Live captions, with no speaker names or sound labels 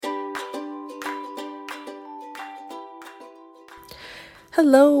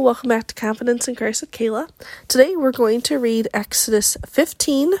Hello, welcome back to Confidence in Christ with Kayla. Today we're going to read Exodus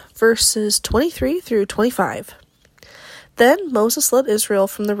 15, verses 23 through 25. Then Moses led Israel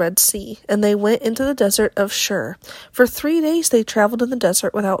from the Red Sea, and they went into the desert of Shur. For 3 days they traveled in the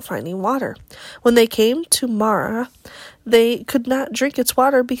desert without finding water. When they came to Marah, they could not drink its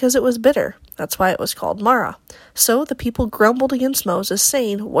water because it was bitter. That's why it was called Marah. So the people grumbled against Moses,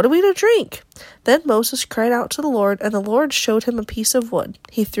 saying, "What are we to drink?" Then Moses cried out to the Lord, and the Lord showed him a piece of wood.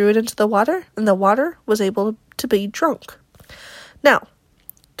 He threw it into the water, and the water was able to be drunk. Now,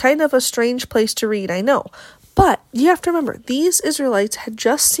 kind of a strange place to read, I know. But you have to remember, these Israelites had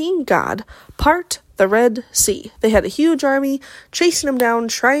just seen God part the Red Sea. They had a huge army chasing them down,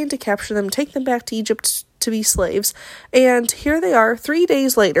 trying to capture them, take them back to Egypt to be slaves. And here they are 3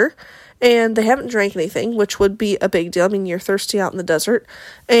 days later, and they haven't drank anything, which would be a big deal. I mean, you're thirsty out in the desert.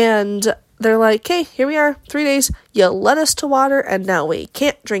 And they're like, "Okay, here we are, 3 days. You led us to water, and now we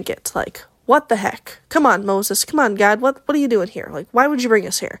can't drink it." Like, what the heck? Come on, Moses. Come on, God. What are you doing here? Like, why would you bring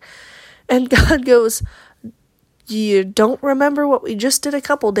us here? And God goes, "You don't remember what we just did a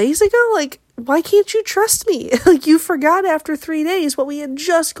couple days ago? Like, why can't you trust me? Like, you forgot after 3 days what we had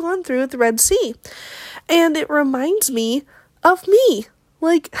just gone through at the Red Sea." And it reminds me of me.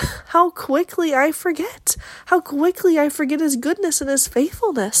 Like, how quickly I forget. How quickly I forget his goodness and his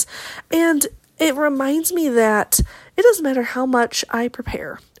faithfulness. And it reminds me that it doesn't matter how much I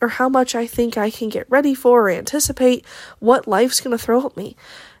prepare or how much I think I can get ready for or anticipate what life's going to throw at me.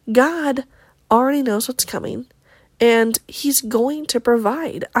 God already knows what's coming. And he's going to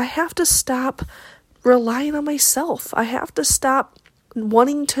provide. I have to stop relying on myself. I have to stop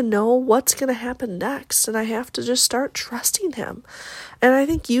wanting to know what's going to happen next. And I have to just start trusting him. And I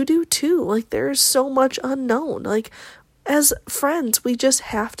think you do too. Like, there's so much unknown. Like, as friends, we just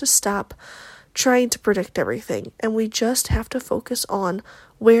have to stop trying to predict everything. And we just have to focus on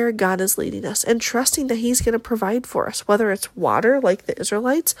where God is leading us and trusting that he's going to provide for us. Whether it's water, like the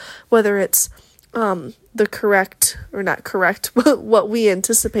Israelites, whether it's the correct, or not correct, what we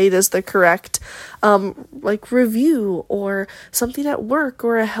anticipate as the correct, like review or something at work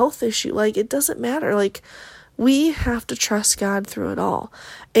or a health issue. Like, it doesn't matter. Like, we have to trust God through it all.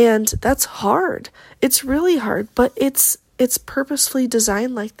 And that's hard. It's really hard, but it's purposefully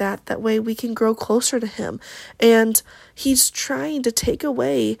designed like that. That way we can grow closer to him. And he's trying to take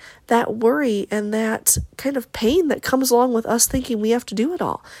away that worry and that kind of pain that comes along with us thinking we have to do it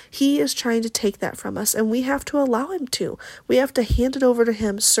all. He is trying to take that from us, and we have to allow him to. We have to hand it over to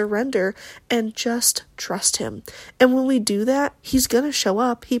him, surrender, and just trust him. And when we do that, he's going to show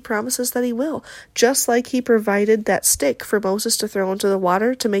up. He promises that he will. Just like he provided that stick for Moses to throw into the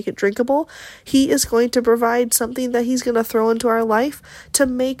water to make it drinkable, he is going to provide something that he's going to throw into our life to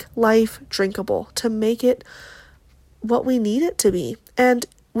make life drinkable, to make it what we need it to be. And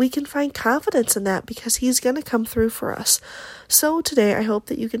we can find confidence in that because he's going to come through for us. So today, I hope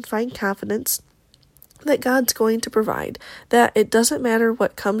that you can find confidence that God's going to provide, that it doesn't matter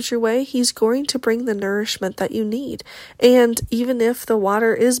what comes your way, he's going to bring the nourishment that you need. And even if the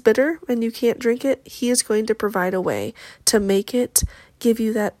water is bitter and you can't drink it, he is going to provide a way to make it give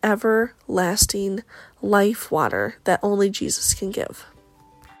you that everlasting life water that only Jesus can give.